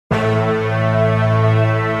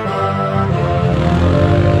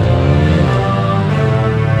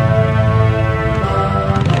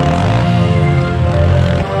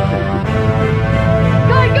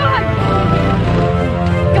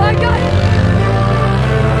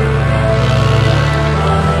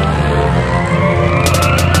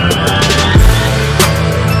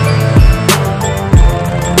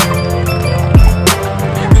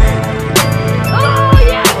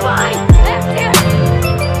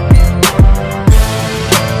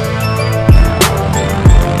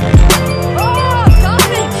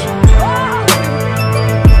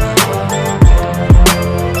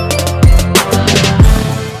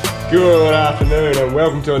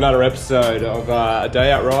welcome to another episode of A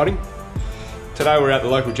Day Out Riding. Today we're at the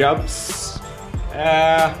local Jubs.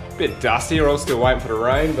 A bit dusty, we're all still waiting for the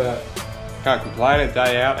rain, but can't complain. A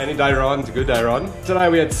day out, any day riding's a good day riding. Today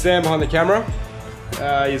we had Sam behind the camera.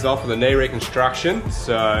 He's off with a knee reconstruction,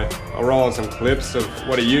 so I'll roll on some clips of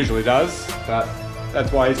what he usually does, but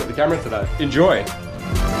that's why he's at the camera today. Enjoy!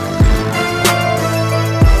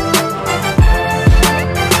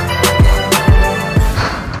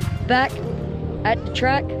 Back at the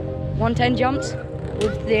track, 110 jumps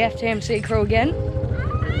with the FTMC crew again.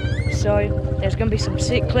 So there's going to be some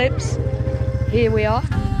sick clips. Here we are.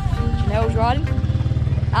 Janelle's riding.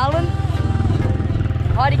 Alan,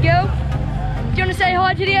 hi to go. Do you want to say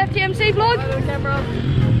hi to the FTMC vlog? Hi to the camera.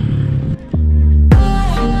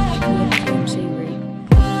 FTMC rig.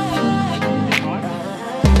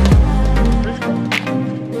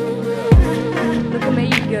 Look at me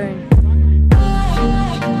going.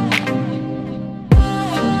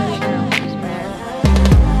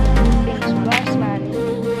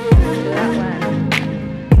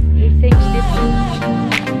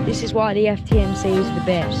 This is why the FTMC is the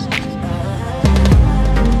best.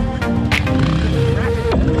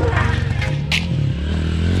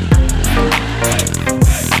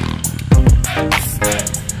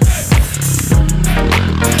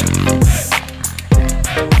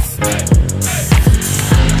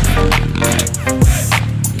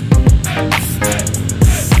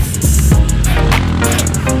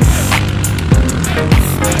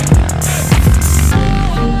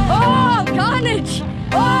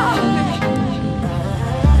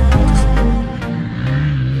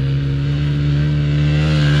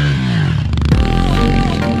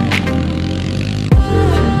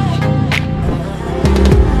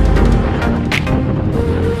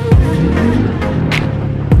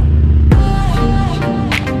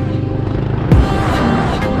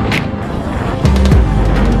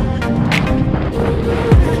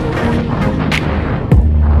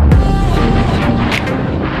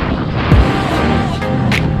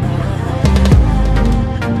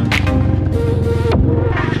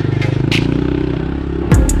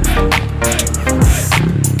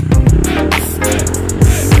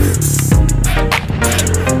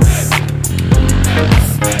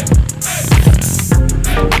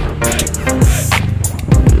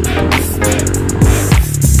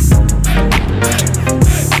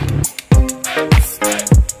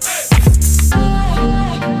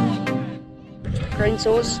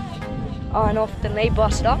 Saws on off the knee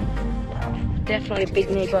buster. Definitely a big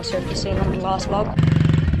knee buster if you've seen on the last vlog.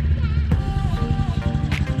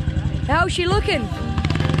 How's she looking? I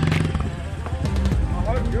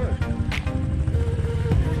hope good.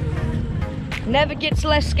 Never gets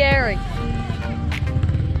less scary.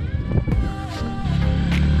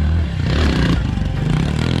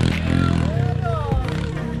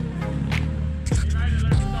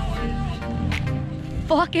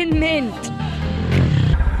 Fucking mint.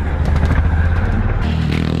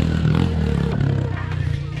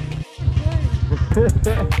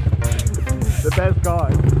 The best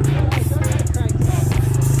guy.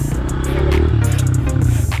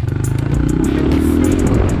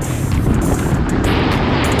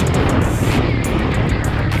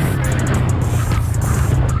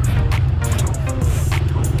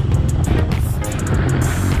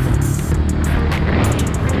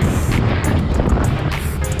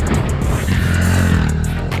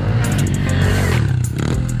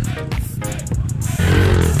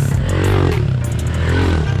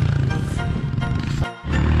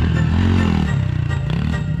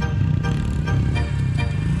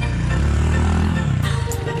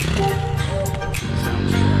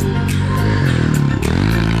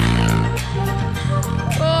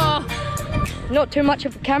 Not too much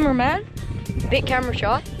of a cameraman, bit camera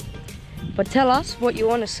shy, but tell us what you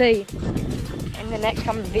want to see in the next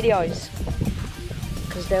coming videos,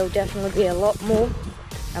 because there will definitely be a lot more,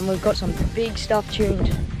 and we've got some big stuff tuned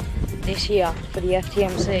this year for the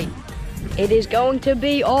FTMC. It is going to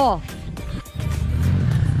be off.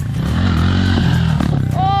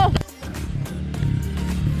 Oh!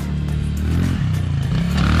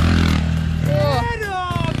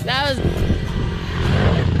 Oh. That was...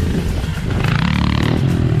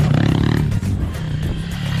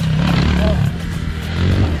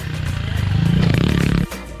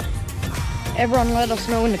 Everyone let us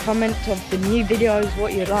know in the comments of the new videos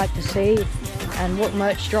what you'd like to see and what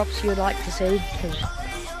merch drops you'd like to see, because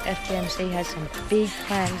FTMC has some big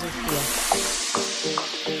plans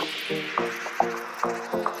this year.